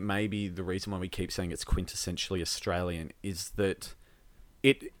say, maybe the reason why we keep saying it's quintessentially Australian is that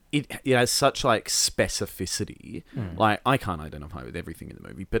it has such like specificity. Like I can't identify with everything in the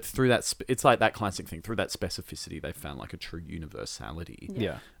movie, but through that, it's like that classic thing. Through that specificity, they found like a true universality.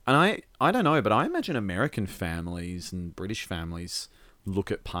 Yeah. And I don't know, but I imagine American families and British families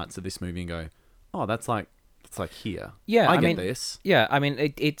look at parts of this movie and go, "Oh, that's like here." Yeah, I I get mean, this. Yeah, I mean,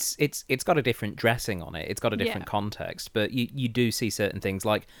 it's got a different dressing on it. It's got a different Yeah. context, but you do see certain things,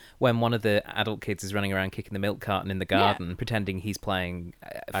 like when one of the adult kids is running around kicking the milk carton in the garden, pretending he's playing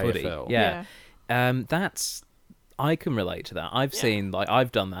footy. AFL. Yeah. That's... I can relate to that. I've seen, like,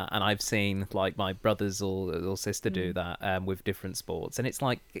 I've done that, and I've seen, like, my brothers or sister do that with different sports, and it's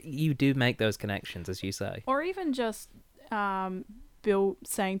like, you do make those connections, as you say. Or even just Bill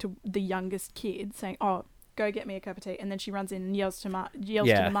saying to the youngest kid, saying, "Oh, go get me a cup of tea," and then she runs in and yells to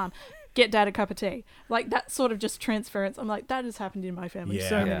the mum, "Get Dad a cup of tea." Like that sort of just transference. I'm like, that has happened in my family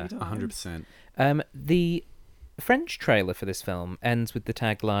so many times. 100%. The French trailer for this film ends with the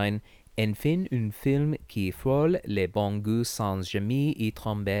tagline, "Enfin un film qui frôle les bons goûts sans jamais y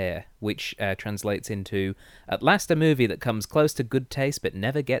tomber," which translates into, "At last a movie that comes close to good taste but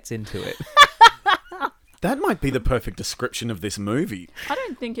never gets into it." That might be the perfect description of this movie. I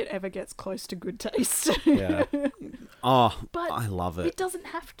don't think it ever gets close to good taste. Yeah. Oh, But I love it. It doesn't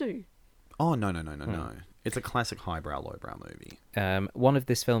have to. Oh, no. It's a classic highbrow, lowbrow movie. One of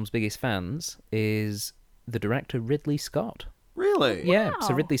this film's biggest fans is the director Ridley Scott. Really? Yeah, so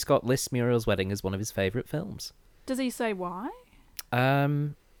Wow. Ridley Scott lists Muriel's Wedding as one of his favourite films. Does he say why?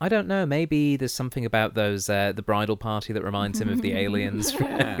 I don't know. Maybe there's something about those the bridal party that reminds him of the aliens.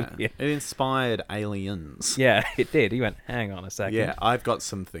 Yeah. Yeah. It inspired Aliens. Yeah, it did. He went, hang on a second. Yeah, I've got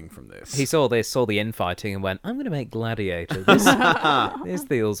something from this. He saw the infighting and went, I'm going to make Gladiator. This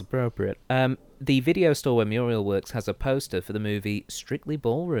feels appropriate. The video store where Muriel works has a poster for the movie Strictly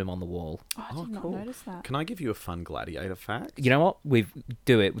Ballroom on the wall. Oh, I did not cool. notice that. Can I give you a fun Gladiator fact? You know what?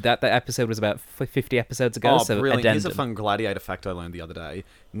 Do it. That episode was about 50 episodes ago, Oh, so brilliant. Here's a addendum. fun Gladiator fact I learned the other day.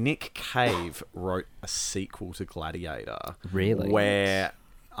 Nick Cave wrote a sequel to Gladiator. Really? Where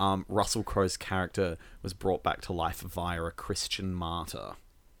Russell Crowe's character was brought back to life via a Christian martyr.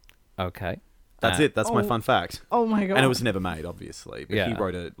 Okay. That's it. That's my Oh. fun fact. Oh my god. And it was never made, obviously. But he Yeah.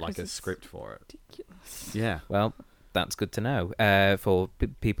 wrote a Because it's script for it. ridiculous. Yeah. Well, that's good to know. For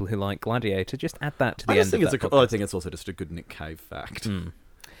people who like Gladiator, just add that to the I end just think of it's that a cool, I think it's also just a good Nick Cave fact.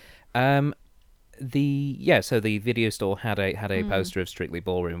 So the video store had a poster of Strictly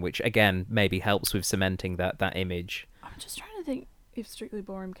Ballroom, which again maybe helps with cementing that image. I'm just trying to think if Strictly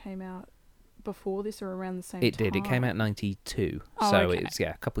Ballroom came out before this or around the same It time. did. It came out in 92, Oh, so okay. it's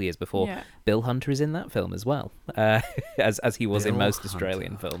a couple of years before. Yeah. Bill Hunter is in that film as well, as he was in Bill most Hunter.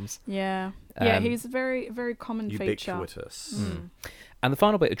 Australian films. Yeah. Yeah, Um, he's a very, very common feature. Ubiquitous. And the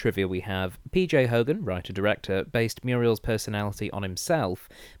final bit of trivia we have, P.J. Hogan, writer-director, based Muriel's personality on himself,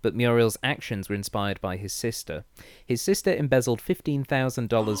 but Muriel's actions were inspired by his sister. His sister embezzled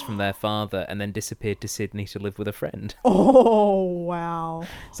 $15,000 from their father and then disappeared to Sydney to live with a friend. Oh, wow.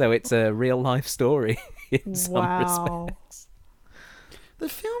 So it's a real-life story in some Wow. respects. The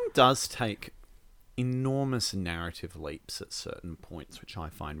film does take enormous narrative leaps at certain points, which I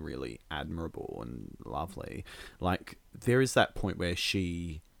find really admirable and lovely. Like, there is that point where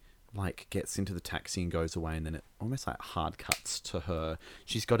she, like, gets into the taxi and goes away, and then it almost, like, hard cuts to her.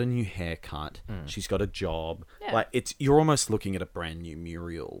 She's got a new haircut. She's got a job. Yeah. Like, you're almost looking at a brand new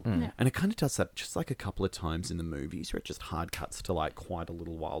Muriel. Yeah. And it kind of does that just, like, a couple of times in the movies, where it just hard cuts to, like, quite a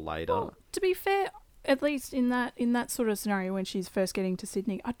little while later. Well, to be fair, at least in that sort of scenario when she's first getting to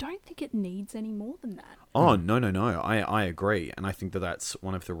Sydney, I don't think it needs any more than that. Oh, no. I agree. And I think that that's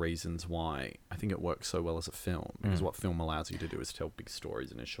one of the reasons why I think it works so well as a film. Because what film allows you to do is tell big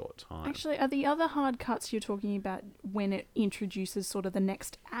stories in a short time. Actually, are the other hard cuts you're talking about when it introduces sort of the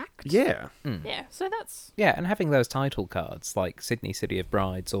next act? Yeah. Yeah, so that's... Yeah, and having those title cards like Sydney City of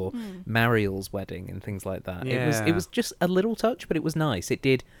Brides or Muriel's Wedding and things like that. Yeah. It was just a little touch, but it was nice. It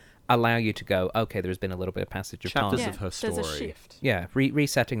did allow you to go, okay, there's been a little bit of passage of time. Chapters of her story. There's a shift. Yeah,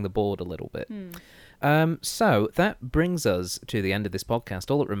 resetting the board a little bit. So that brings us to the end of this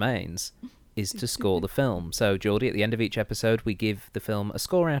podcast. All that remains is to score the film. So, Geordie, at the end of each episode, we give the film a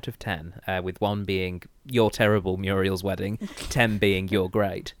score out of 10, with 1 being you're terrible, Muriel's Wedding, 10 being you're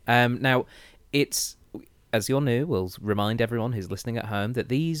great. Now, it's, as you're new, we'll remind everyone who's listening at home that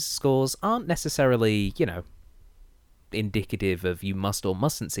these scores aren't necessarily, indicative of you must or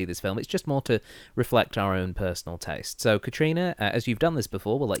mustn't see this film. It's just more to reflect our own personal taste. So, Katrina, as you've done this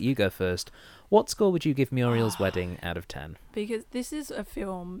before, we'll let you go first. What score would you give Muriel's Wedding out of 10? Because this is a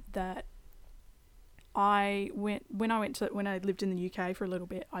film that when I lived in the UK for a little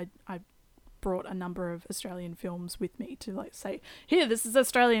bit, I brought a number of Australian films with me to say, here, this is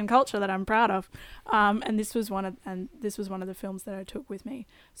Australian culture that I'm proud of, and this was one of the films that I took with me.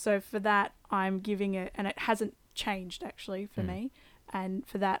 So for that, I'm giving it, and it hasn't changed actually for me, and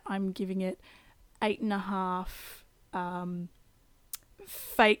for that I'm giving it 8.5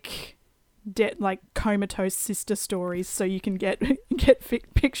 fake comatose sister stories, so you can get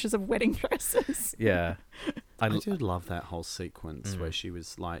pictures of wedding dresses. Yeah. I did love that whole sequence where she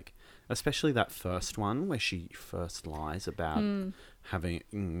was like, especially that first one where she first lies about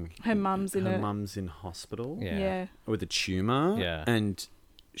having her mum's in hospital yeah with a tumour, yeah, and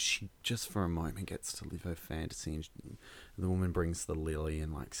she just for a moment gets to live her fantasy, and the woman brings the lily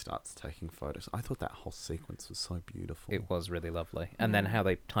and starts taking photos. I thought that whole sequence was so beautiful. It was really lovely. And then how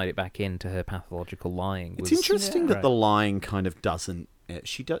they tied it back into her pathological lying was... It's interesting that great. the lying kind of doesn't...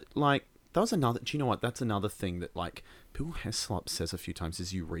 She does, that was another... Do you know what? That's another thing that, Bill Heslop says a few times,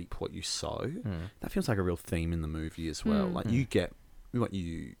 is you reap what you sow. That feels like a real theme in the movie as well. You get what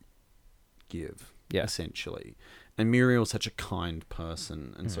you give, essentially. And Muriel's such a kind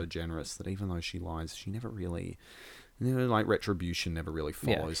person and so generous that even though she lies, she never really... retribution never really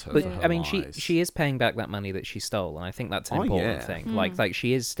follows her. But, for her I mean, lies. she is paying back that money that she stole, and I think that's an important thing. Like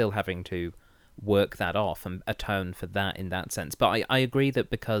she is still having to work that off and atone for that in that sense. But I agree that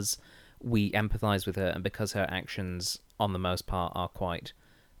because we empathise with her and because her actions, on the most part, are quite...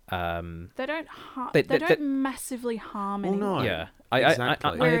 they don't massively harm anyone. No, yeah,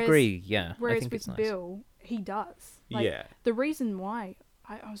 exactly. I agree, yeah. Whereas I think with it's nice. Bill, he does. The reason why,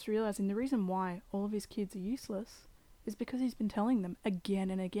 I was realising, the reason why all of his kids are useless is because he's been telling them again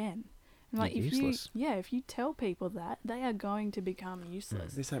and again. And if you tell people that, they are going to become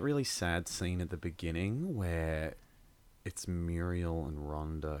useless. There's that really sad scene at the beginning where it's Muriel and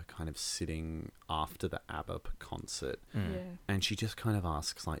Rhonda kind of sitting after the ABBA concert, and she just kind of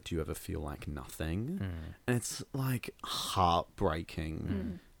asks, do you ever feel like nothing? And it's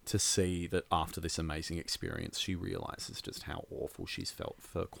heartbreaking to see that after this amazing experience, she realizes just how awful she's felt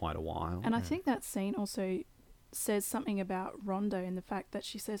for quite a while. And I think that scene also says something about Rhonda in the fact that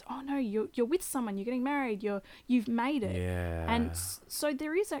she says, "Oh no, you're with someone, you're getting married, you've made it." Yeah. And so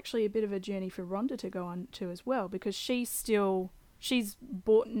there is actually a bit of a journey for Rhonda to go on to as well, because she's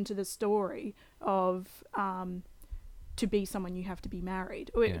bought into the story of to be someone you have to be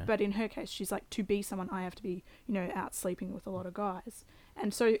married. Yeah. But in her case, she's like, to be someone I have to be, out sleeping with a lot of guys.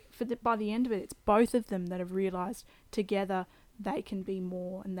 And so by the end of it, it's both of them that have realised together they can be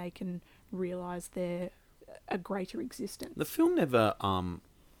more and they can realise a greater existence. The film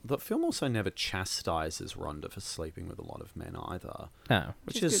also never chastises Rhonda for sleeping with a lot of men either. No.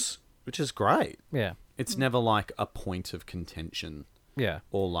 Which is great. Yeah. It's never a point of contention. Yeah.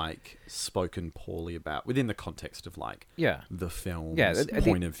 Or spoken poorly about within the context of the film's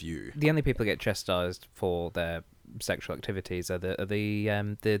point of view. The only people who get chastised for their sexual activities are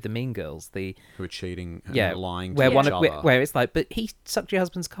the mean girls, who are cheating and lying to each other. Where it's but he sucked your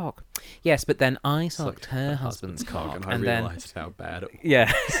husband's cock. Yes, but then I sucked her husband's cock, and I realised how bad it was.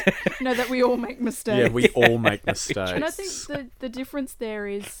 Yeah. That we all make mistakes. Yeah, we all make mistakes. And I think the difference there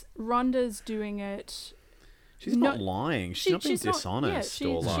is Rhonda's doing it. She's not lying. She's not being dishonest.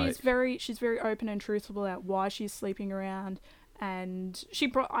 She's very open and truthful about why she's sleeping around, and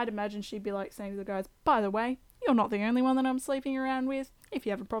I'd imagine she'd be saying to the guys, "By the way, you're not the only one that I'm sleeping around with. If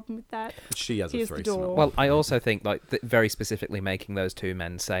you have a problem with that, she has here's a the threesome." door. Well, I also think very specifically making those two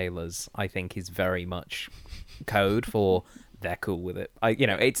men sailors, I think, is very much code for they're cool with it.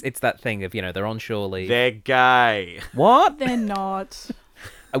 It's that thing of, they're on shore leave. They're gay. What? They're not.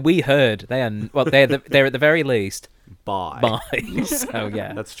 We heard they are. Well, they're at the very least Bi. So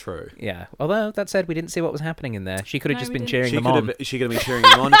yeah, That's true. yeah. Although that said, we didn't see what was happening in there. She could have No, just we been didn't. cheering She them could on. have. She could have been cheering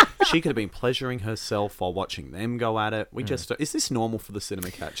them on. She could have been pleasuring herself while watching them go at it. We just. Is this normal for the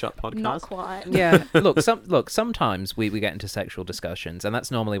Cinema Catch Up podcast? Not quite. Yeah. Sometimes we get into sexual discussions, and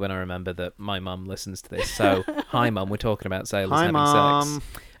that's normally when I remember that my mum listens to this. So, hi, mum. We're talking about sailors Hi, having Mum.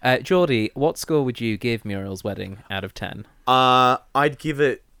 sex. Geordie, what score would you give Muriel's wedding out of 10? I'd give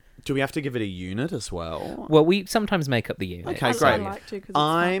it. Do we have to give it a unit as well? Well, we sometimes make up the unit. Okay, I great. like to 'cause it's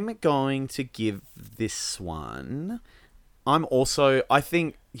I'm fun. going to give this one. I'm also. I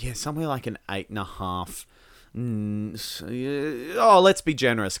think somewhere like an 8.5. Let's be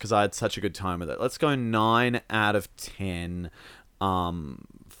generous because I had such a good time with it. Let's go 9 out of 10.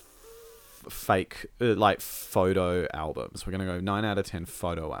 Fake photo albums. We're gonna go 9 out of 10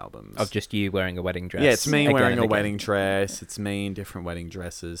 photo albums Of just you wearing a wedding dress. Yeah, it's me again wearing and a again. wedding dress. It's me in different wedding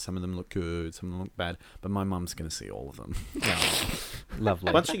dresses. Some of them look good, some of them look bad. But my mum's going to see all of them.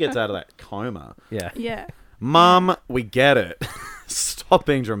 Lovely. Once she gets out of that coma. Yeah. Yeah. Mum, we get it. Stop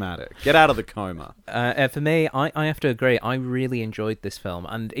being dramatic. Get out of the coma. For me, I have to agree. I really enjoyed this film.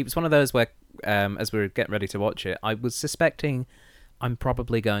 And it was one of those where, as we were getting ready to watch it, I was suspecting I'm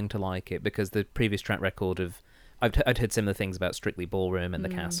probably going to like it because the previous track record of... I'd heard similar things about Strictly Ballroom and The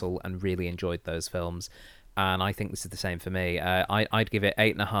Castle and really enjoyed those films. And I think this is the same for me. I'd give it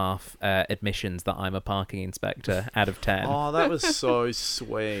 8.5 admissions that I'm a parking inspector out of 10. Oh, that was so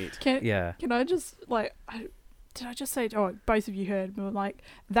sweet. Yeah. Can I just did I just say? Oh, both of you heard me. Like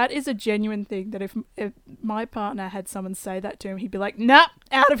that is a genuine thing. That if my partner had someone say that to him, he'd be like, "Nah,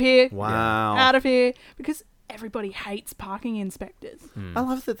 out of here, Wow. out of here," because everybody hates parking inspectors. I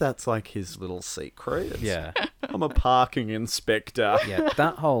love that that's like his little secret. It's, Yeah. I'm a parking inspector. Yeah,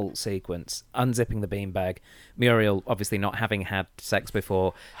 that whole sequence, unzipping the beanbag, Muriel obviously not having had sex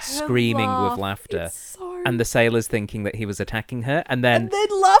before, screaming with laughter, and the sailors thinking that he was attacking her, and then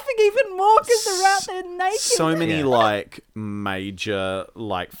laughing even more because they're out there naked. So many Yeah. major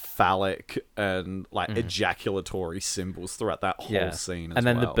phallic and ejaculatory symbols throughout that whole scene as and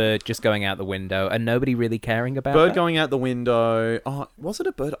then well. the bird just going out the window and nobody really caring about Bird that. going out the window. Oh, was it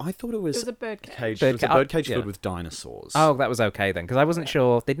a bird? I thought it was, It was a bird cage. cage. Bird It was a ca- bird cage yeah. filled with dinosaurs. Oh, that was okay then, because I wasn't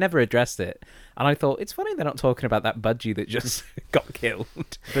sure. They'd never addressed it. And I thought, it's funny they're not talking about that budgie that just got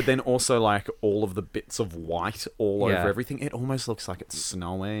killed. But then also all of the bits of white all Yeah. over everything. It almost looks like it's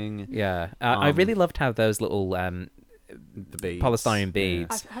snowing. Yeah. I really loved how those little The beads. polystyrene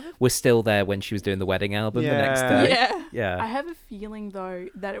beads I have a- were still there when she was doing the wedding album the next Yeah. day. Yeah. Yeah. I have a feeling though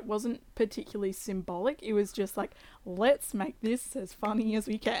that it wasn't particularly symbolic. It was just like, let's make this as funny as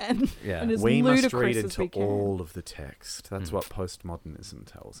we can. Yeah. And as We must ludicrous read as into we can. all of the text. That's what postmodernism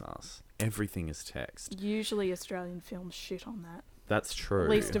tells us. Everything is text. Usually Australian films shit on that. That's true. At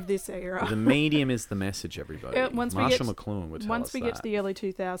least of this era. The medium is the message, everybody. Once we Marshall get- McLuhan would tell Once us we get to the early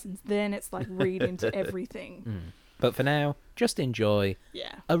 2000s, then it's like read into everything. But for now, just enjoy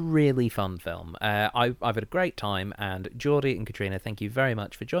Yeah. a really fun film. I've had a great time, and Geordie and Katrina, thank you very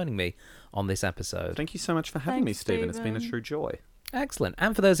much for joining me on this episode. Thank you so much for having me, Thanks, Stephen. It's been a Stephen. true joy. Excellent.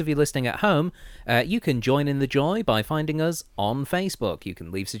 And for those of you listening at home, you can join in the joy by finding us on Facebook. You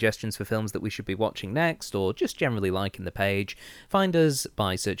can leave suggestions for films that we should be watching next, or just generally liking the page. Find us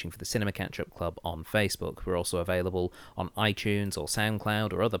by searching for the Cinema Catch-Up Club on Facebook. We're also available on iTunes or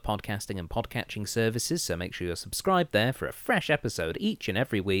SoundCloud or other podcasting and podcatching services, so make sure you're subscribed there for a fresh episode each and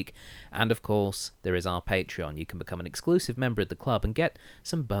every week. And of course, there is our Patreon. You can become an exclusive member of the club and get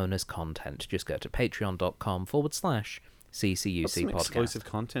some bonus content. Just go to patreon.com/CCUC What's some podcast. exclusive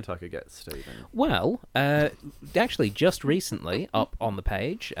content I could get, Stephen? Well, actually, just recently, up on the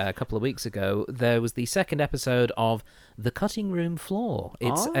page, a couple of weeks ago, there was the second episode of The Cutting Room Floor.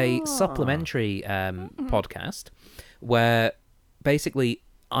 It's a supplementary podcast where basically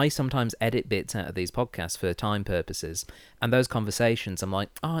I sometimes edit bits out of these podcasts for time purposes, and those conversations, I'm like,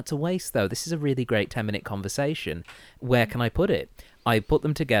 oh, it's a waste, though. This is a really great 10-minute conversation. Where can I put it? I put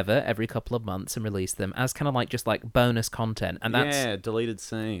them together every couple of months and release them as kind of just bonus content, and that's deleted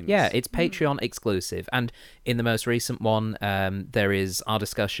scenes. yeah, it's Patreon exclusive. And in the most recent one, there is our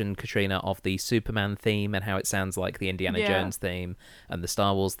discussion, Katrina, of the Superman theme and how it sounds like the Indiana Yeah. Jones theme and the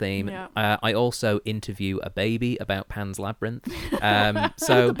Star Wars theme. Yeah. I also interview a baby about Pan's Labyrinth. What did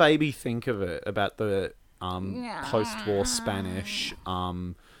So the baby think of it about the post-war Spanish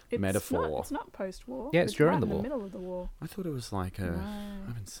metaphor? It's not post-war. Yeah, it's during right the in war. the middle of the war. I thought it was like a. I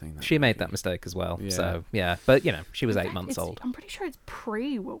haven't seen that. she made movie. that mistake as well. Yeah. So yeah, but she was In 8 fact, months old. I'm pretty sure it's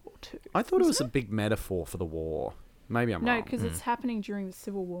pre-World War II. I thought it was a big metaphor for the war. Maybe I'm No, wrong. because it's happening during the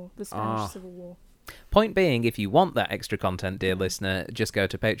Civil War, the Spanish Civil War. Point being, if you want that extra content, dear listener, just go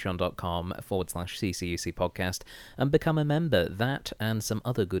to patreon.com/CCUC podcast and become a member. That and some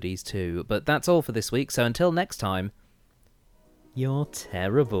other goodies too. But that's all for this week, so until next time, you're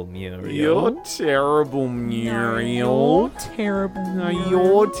terrible, Muriel. You're terrible, Muriel. Terrible. No,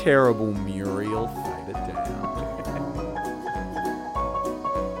 you're terrible, Muriel. Fade it down.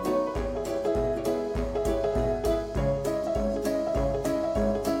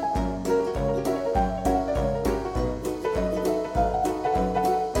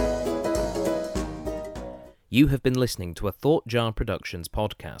 You have been listening to a Thought Jar Productions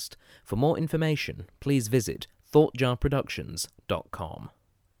podcast. For more information, please visit thoughtjarproductions.com.